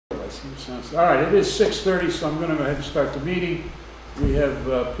All right, it is 6:30, so I'm going to go ahead and start the meeting. We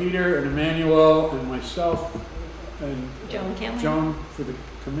have Peter and Emmanuel and myself and Joan for the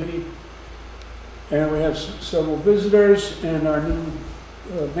committee. And we have several visitors and our new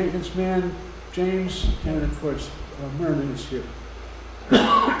maintenance man, James, and of course, Merman is here.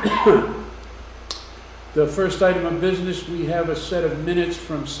 The first item of business, we have a set of minutes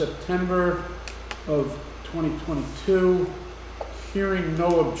from September of 2022. Hearing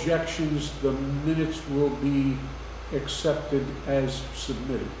no objections, the minutes will be accepted as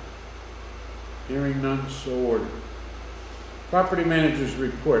submitted. Hearing none, so ordered. Property manager's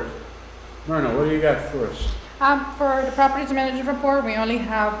report. Myrna, what do you got for us? For the property manager's report, we only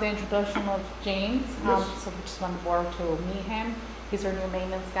have the introduction of James. Yes. So we just want the board to meet him. He's our new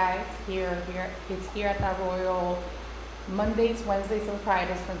maintenance guy. He's here at the Royal Mondays, Wednesdays, and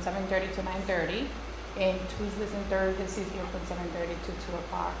Fridays from 7:30 to 9:30. And Tuesdays and Thursdays he's here from 7:30 to 2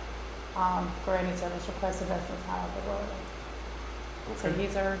 o'clock for any service requests and lessons out of the road. Okay. So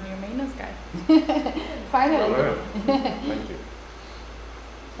he's our new maintenance guy. Finally. All right. Thank you.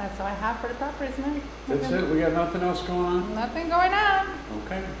 That's all I have for the properties, man. That's it? We got nothing else going on? Nothing going on.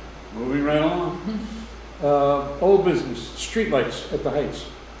 Okay, moving right along. Old business, streetlights at the Heights.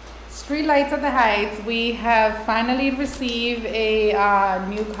 Street lights at the Heights. We have finally received a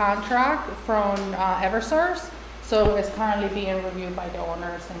new contract from Eversource. So it's currently being reviewed by the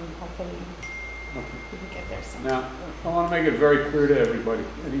owners and hopefully we can get there soon. Now, I want to make it very clear to everybody,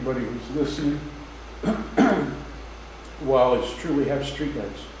 anybody who's listening, while it's true we have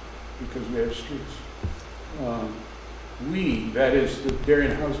streetlights because we have streets, that is the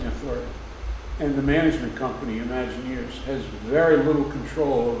Darien Housing Authority, and the management company, Imagineers, has very little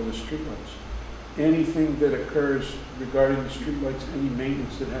control over the streetlights. Anything that occurs regarding the streetlights, any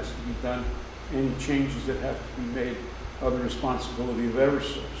maintenance that has to be done, any changes that have to be made, are the responsibility of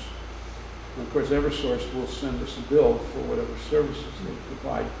Eversource. And of course, Eversource will send us a bill for whatever services they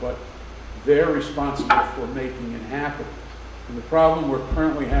provide, but they're responsible for making it happen. And the problem we're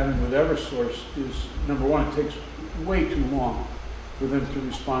currently having with Eversource is, number one, it takes way too long for them to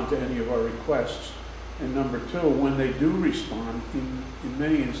respond to any of our requests. And number two, when they do respond, in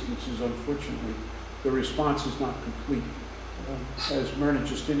many instances, unfortunately, the response is not complete. As Myrna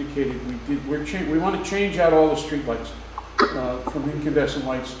just indicated, we want to change out all the street lights from incandescent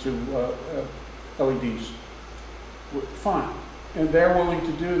lights to LEDs. Fine, and they're willing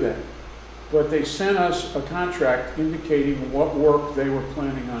to do that. But they sent us a contract indicating what work they were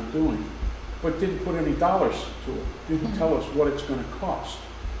planning on doing, but didn't put any dollars to it, didn't tell us what it's going to cost.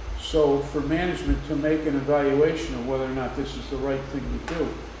 So for management to make an evaluation of whether or not this is the right thing to do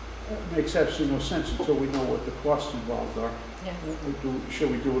makes absolutely no sense until we know what the costs involved are. Yes.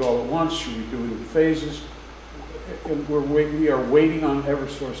 Should we do it all at once? Should we do it in phases? And we are waiting on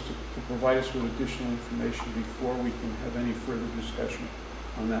Eversource to provide us with additional information before we can have any further discussion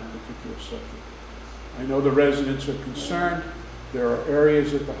on that particular subject. I know the residents are concerned. There are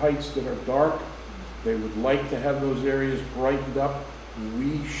areas at the Heights that are dark. They would like to have those areas brightened up.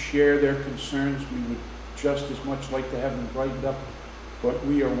 We share their concerns. We would just as much like to have them brightened up, but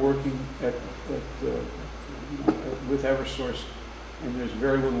we are working with Eversource, and there's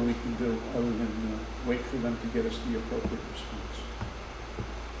very little we can do other than wait for them to get us the appropriate response.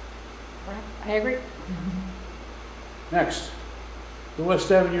 I agree. Next, the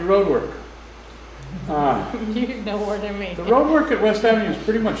West Avenue road work. You know more than me. The road work at West Avenue is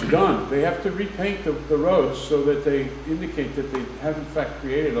pretty much done. They have to repaint the roads so that they indicate that they have in fact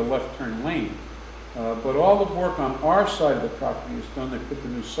created a left turn lane. But all the work on our side of the property is done. They put the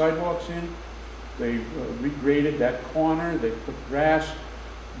new sidewalks in. They regraded that corner. They put grass.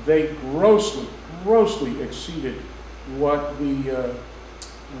 They grossly exceeded what the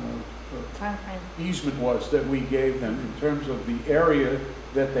easement was that we gave them in terms of the area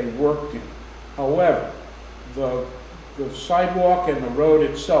that they worked in. However, the sidewalk and the road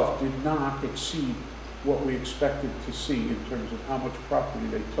itself did not exceed what we expected to see in terms of how much property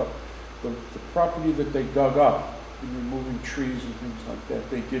they took. The property that they dug up in removing trees and things like that,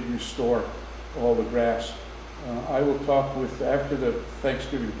 they did restore all the grass. I will talk with, after the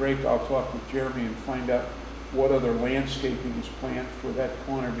Thanksgiving break, I'll talk with Jeremy and find out what other landscaping is planned for that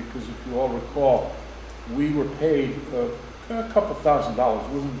corner, because if you all recall, we were paid a couple $1,000, it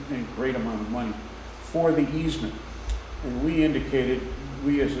wasn't a great amount of money, for the easement. And we indicated,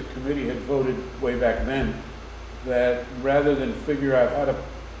 we as a committee had voted way back then, that rather than figure out how to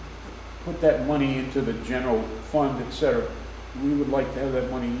put that money into the general fund, etc., we would like to have that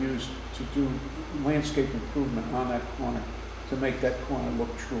money used to do landscape improvement on that corner to make that corner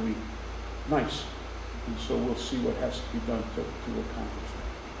look truly nice. And so we'll see what has to be done to accomplish that.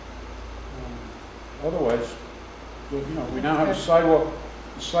 Otherwise, you know, we now have a sidewalk.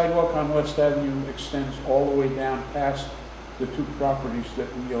 The sidewalk on West Avenue extends all the way down past the two properties that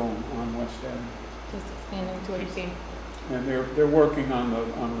we own on West Avenue. Just extending to 18. And they're working on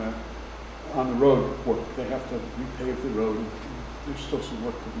the road work. They have to repave the road. There's still some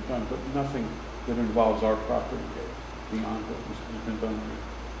work to be done, but nothing that involves our property yet, beyond what has been done here.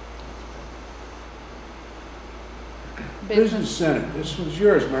 Business Center. This was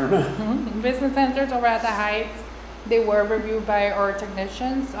yours, Myrna. Business centers over at the Heights. They were reviewed by our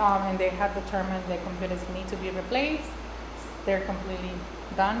technicians, and they have determined the computers need to be replaced. They're completely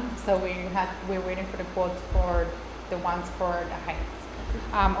done, so we're waiting for the quotes for the ones for the Heights.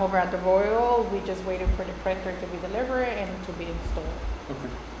 Over at the Royal, we're just waiting for the printer to be delivered and to be installed. Okay.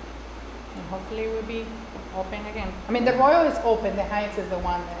 And hopefully we'll be open again. I mean, the Royal is open. The Heights is the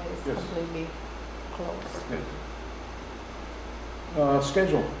one that is completely closed. Yes.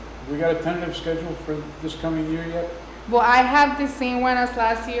 Schedule. We got a tentative schedule for this coming year yet? Well, I have the same one as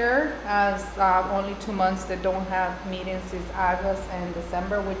last year, as only 2 months that don't have meetings is August and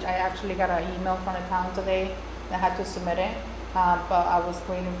December, which I actually got an email from the town today that had to submit it. But I was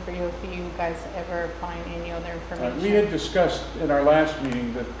waiting for you if you guys ever find any other information. We had discussed in our last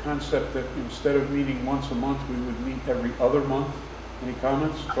meeting the concept that instead of meeting once a month, we would meet every other month. Any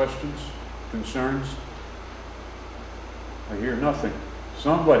comments, questions, concerns? I hear nothing.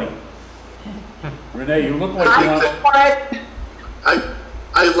 Somebody. Renee, you look like you want... I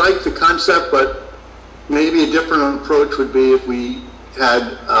like the concept, but maybe a different approach would be if we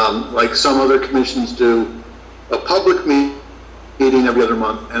had, like some other commissions do, a public meeting every other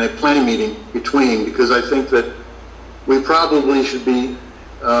month and a planning meeting between, because I think that we probably should be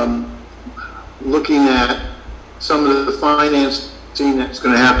looking at some of the financing that's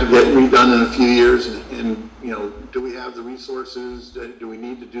going to have to get redone in a few years, and you know, do we have the resources? Do we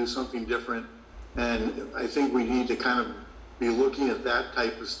need to do something different? And I think we need to kind of be looking at that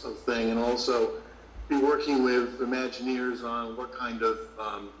type of thing, and also be working with Imagineers on what kind of,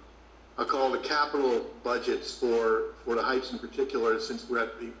 I call it the capital budgets for the Heights in particular, since we're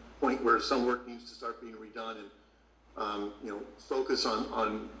at the point where some work needs to start being redone, and you know, focus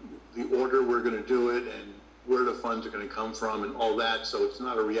on the order we're going to do it and where the funds are going to come from and all that. So it's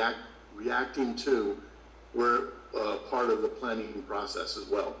not a reacting to. We're part of the planning process as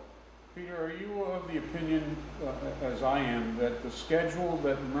well. Peter, are you of the opinion, as I am, that the schedule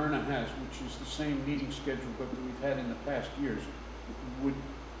that Myrna has, which is the same meeting schedule that we've had in the past years, would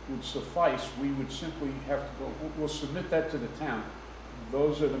suffice? We would simply have to go, we'll submit that to the town.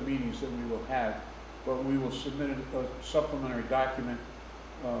 Those are the meetings that we will have, but we will submit a supplementary document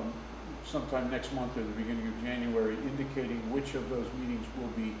sometime next month or the beginning of January, indicating which of those meetings will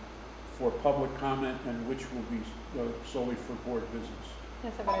be for public comment and which will be solely for board business.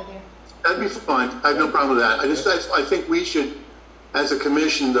 That's a good idea. That'd be fine. I have no problem with that. I think we should, as a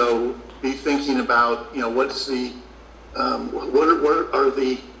commission, though, be thinking about, you know, what's the, what are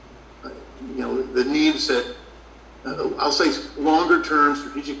the, you know, the needs that, I'll say longer term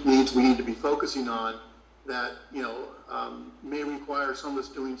strategic needs we need to be focusing on that, you know, may require some of us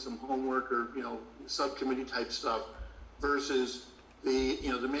doing some homework or, you know, subcommittee type stuff versus the, you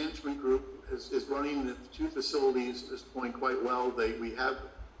know, the management group is running the two facilities at this point quite well. We have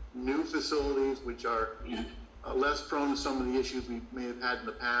new facilities which are less prone to some of the issues we may have had in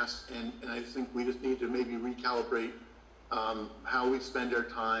the past, and I think we just need to maybe recalibrate how we spend our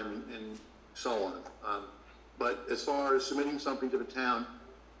time and so on. But as far as submitting something to the town,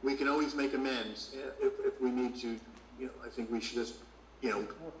 we can always make amends if we need to. You know, I think we should just, you know,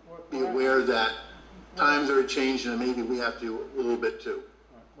 be aware that times are changing and maybe we have to a little bit too.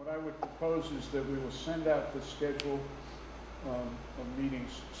 What I would propose is that we will send out the schedule of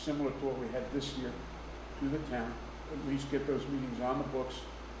meetings similar to what we had this year to the town, at least get those meetings on the books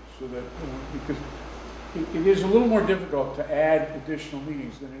so that, because it is a little more difficult to add additional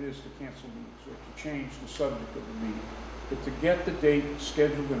meetings than it is to cancel meetings or to change the subject of the meeting. But to get the date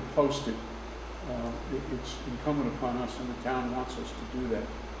scheduled and posted, it's incumbent upon us, and the town wants us to do that.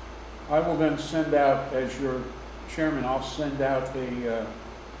 I will then send out, as your chairman, I'll send out an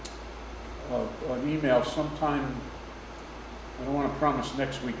email sometime. I don't want to promise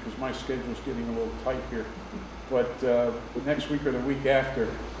next week because my schedule is getting a little tight here, but next week or the week after,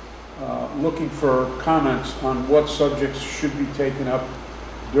 looking for comments on what subjects should be taken up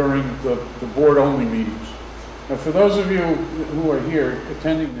during the board-only meetings. Now, for those of you who are here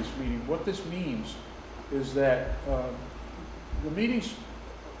attending this meeting, what this means is that the meetings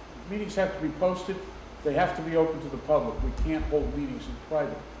have to be posted. They have to be open to the public. We can't hold meetings in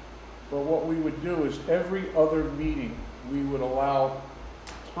private. But what we would do is every other meeting, we would allow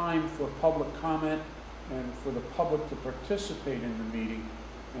time for public comment and for the public to participate in the meeting.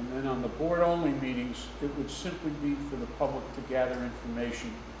 And then on the board-only meetings, it would simply be for the public to gather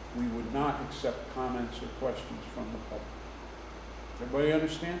information. We would not accept comments or questions from the public. Everybody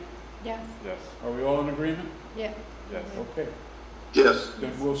understand? Yes. Yes. Are we all in agreement? Yeah. Yes. Okay. Yes.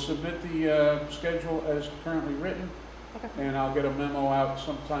 Then we'll submit the schedule as currently written, Okay. and I'll get a memo out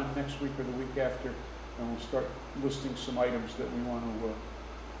sometime next week or the week after, and we'll start listing some items that we want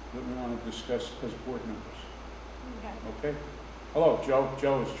to discuss as board members. Okay. Okay? Hello, Joe.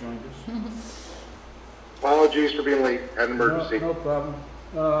 Joe has joined us. Apologies for being late. Had an emergency. No problem.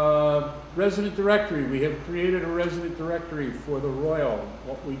 Resident directory. We have created a resident directory for the Royal.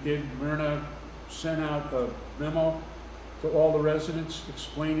 What we did, Myrna sent out a memo to all the residents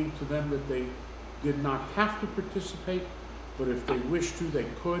explaining to them that they did not have to participate, but if they wished to, they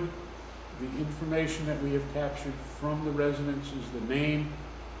could. The information that we have captured from the residents is the name,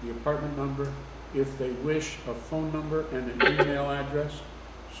 the apartment number, if they wish, a phone number and an email address,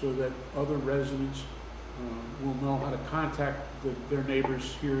 so that other residents will know how to contact their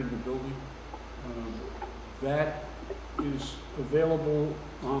neighbors here in the building. That is available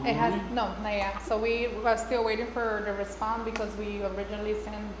online? It has, no, not yet. So we were still waiting for the response because we originally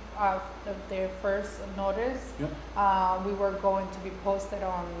sent their first notice. Yep. We were going to be posted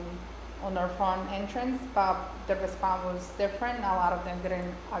on our front entrance, but the response was different. A lot of them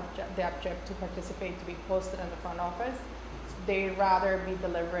didn't object to participate to be posted in the front office. They'd rather be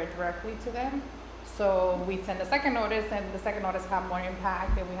delivered directly to them. So we sent a second notice, and the second notice had more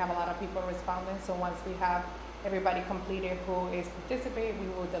impact, and we have a lot of people responding. So once we have everybody completed who is participating, we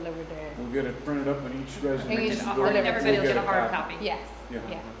will deliver the. We'll get it printed up in each resident. In each door. everybody will get a hard copy. Yes. Yeah.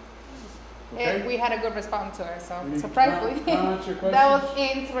 Yeah. Okay. And we had a good response to it, so Any surprisingly, comments or that was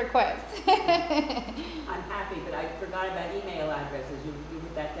questions? Ian's request. I'm happy, but I forgot about email addresses. You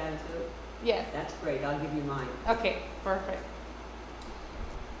put that down too? Yes. That's great. I'll give you mine. Okay. Perfect.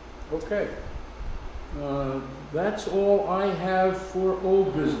 Okay. That's all I have for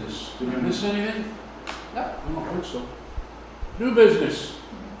old business. Did I miss anything? No. I don't think so. New business.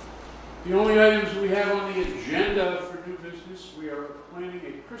 The only items we have on the agenda for new business, we are planning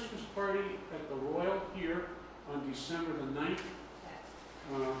a Christmas party at the Royal here on December the 9th.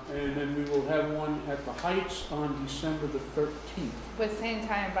 And then we will have one at the Heights on December the 13th. But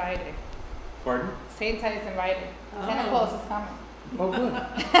Santa invited. Pardon? Santa is invited. Santa Oh. Claus is coming. Oh, good.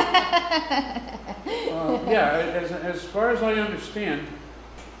 Yeah, as far as I understand,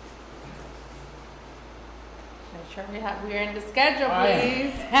 Make sure we're in the schedule, I-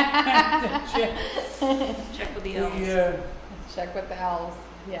 please. Check with the elves. Check with the elves.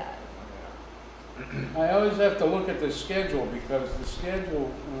 Yeah. I always have to look at the schedule because the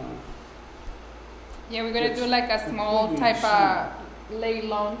schedule, Yeah, we're gonna It's do like a small completely type of late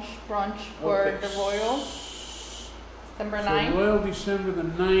lunch brunch for okay. the Royal. December So 9th. Royal December the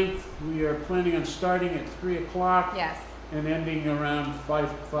 9th, we are planning on starting at 3 o'clock Yes. and ending around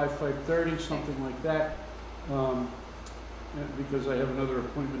 5:30, something like that. Because I have another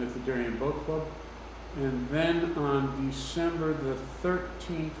appointment at the Darien Boat Club. And then on December the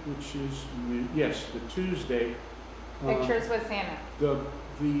 13th, which is, the Tuesday. Pictures with Santa.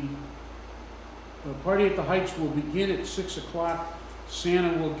 The party at the Heights will begin at 6 o'clock.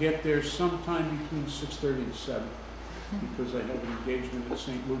 Santa will get there sometime between 6:30 and 7, because I have an engagement at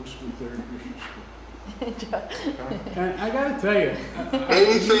St. Luke's with their Christian school. And I gotta tell you,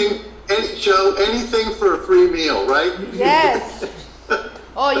 Joe, anything for a free meal, right? Yes.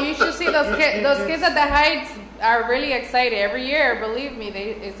 Oh, you should see those kids. Those kids at the Heights are really excited every year. Believe me,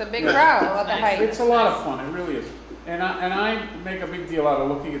 it's a big crowd at the Heights. it's a lot of fun, it really is. And I make a big deal out of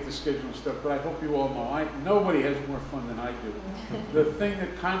looking at the schedule and stuff, but I hope you all know, nobody has more fun than I do. The thing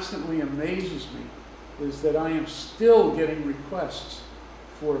that constantly amazes me is that I am still getting requests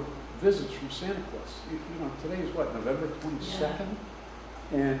for visits from Santa Claus. You know, today is what, November 22nd?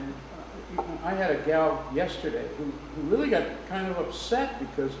 And I had a gal yesterday who really got kind of upset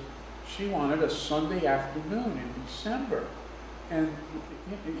because she wanted a Sunday afternoon in December. And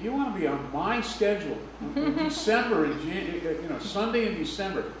you want to be on my schedule in December, Sunday in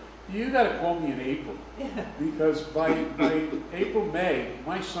December. You got to call me in April, because by April, May,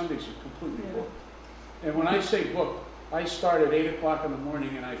 my Sundays are completely booked. And when I say booked, I start at 8 o'clock in the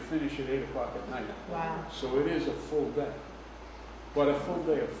morning and I finish at 8 o'clock at night. Wow. So it is a full day, but a full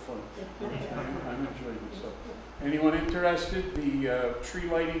day of fun. I'm enjoying myself. Anyone interested? The tree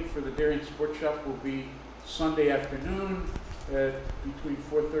lighting for the Darien Sports Shop will be Sunday afternoon at between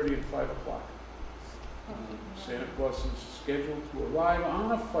 4:30 and 5 o'clock. Santa Claus is scheduled to arrive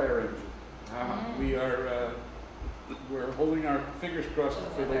on a fire engine. We are we're holding our fingers crossed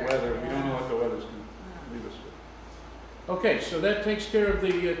for the weather. We don't know what the weather's going to leave us with. Okay, so that takes care of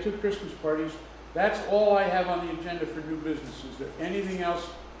the 2 Christmas parties. That's all I have on the agenda for new business. Is there anything else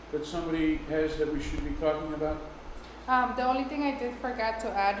that somebody has that we should be talking about? The only thing I did forget to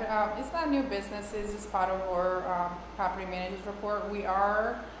add, it's not new business, it's part of our property manager's report. We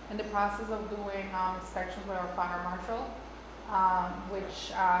are in the process of doing inspections with our fire marshal,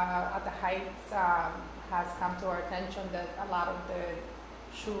 which at the Heights has come to our attention that a lot of the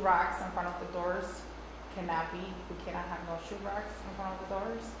shoe racks in front of the doors cannot be, we cannot have no shoe racks in front of the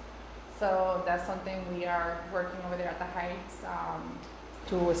doors. So that's something we are working over there at the Heights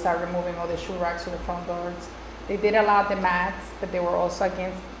to start removing all the shoe racks to the front doors. They did allow the mats, but they were also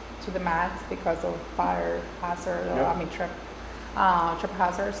against to the mats because of fire hazard, trip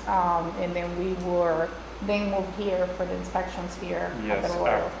hazards. And then they moved here for the inspections here at the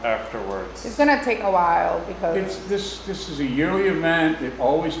Royal. Afterwards. It's gonna take a while because This is a yearly event. It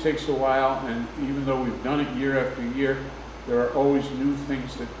always takes a while, and even though we've done it year after year, there are always new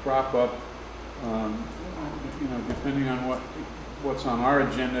things that crop up. Depending on what's on our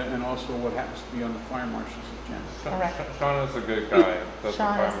agenda and also what happens to be on the fire marshal's agenda. Correct. Sean is a good guy. The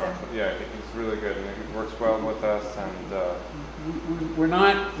Sean fire is marshal. Yeah, he's really good, and he works well with us. And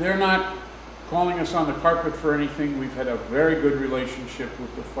They're not calling us on the carpet for anything. We've had a very good relationship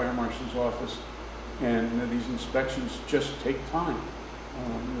with the fire marshal's office, and these inspections just take time.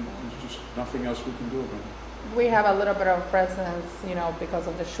 There's just nothing else we can do about it. we have a little bit of presence, because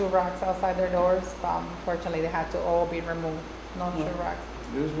of the shoe racks outside their doors. Unfortunately, they had to all be removed. No shoe racks.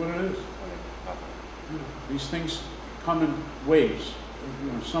 It is what it is. These things come in waves.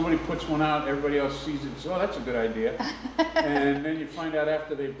 Somebody puts one out, everybody else sees it and says, oh, that's a good idea. And then you find out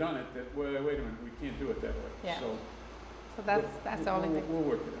after they've done it that, wait a minute, we can't do it that way. Yeah. So that's the only thing. We'll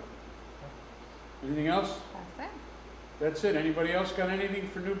work it out. Anything else? That's it. That's it. Anybody else got anything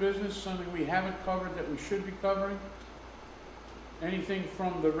for new business? Something we haven't covered that we should be covering? Anything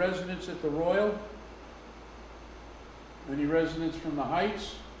from the residents at the Royal? Any residents from the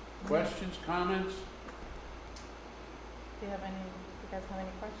Heights? Questions, comments? Do you guys have any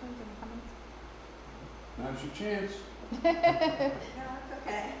questions, any comments? Now's your chance. No, it's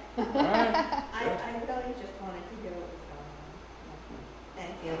okay. All right. I really just wanted to hear what was going on.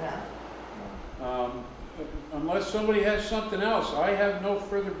 Thank you, though. Unless somebody has something else, I have no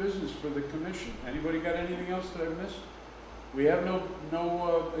further business for the commission. Anybody got anything else that I've missed? We have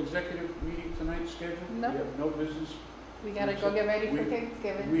no executive meeting tonight scheduled? No. We have no business? We gotta go get ready for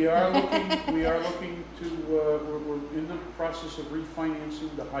Thanksgiving. We are looking to, we're in the process of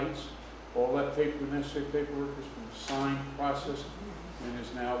refinancing the Heights. All that necessary paperwork has been signed, processed, and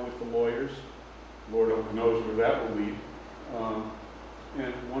is now with the lawyers. Lord only knows where that will lead.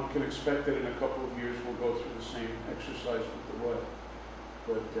 And one can expect that in a couple of years we'll go through the same exercise with the Royal.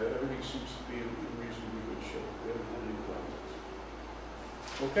 But everything seems to be in reasonably good shape. We haven't had any problems.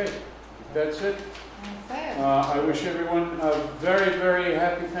 Okay, if that's it. That's it. I wish everyone a very, very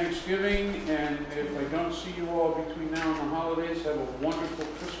happy Thanksgiving, and if I don't see you all between now and the holidays, have a wonderful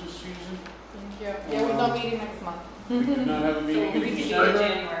Christmas season. Thank you. Yeah, we're not meeting next month. We do not have a meeting in December.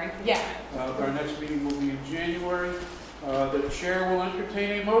 January. Yeah. Our next meeting will be in January. The chair will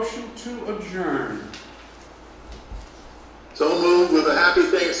entertain a motion to adjourn. So moved with a happy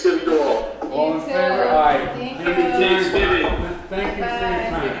Thanksgiving to all. All in too. favor? Aye. Thank Meeting you. adjourned. Thank you for your Bye.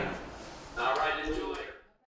 time.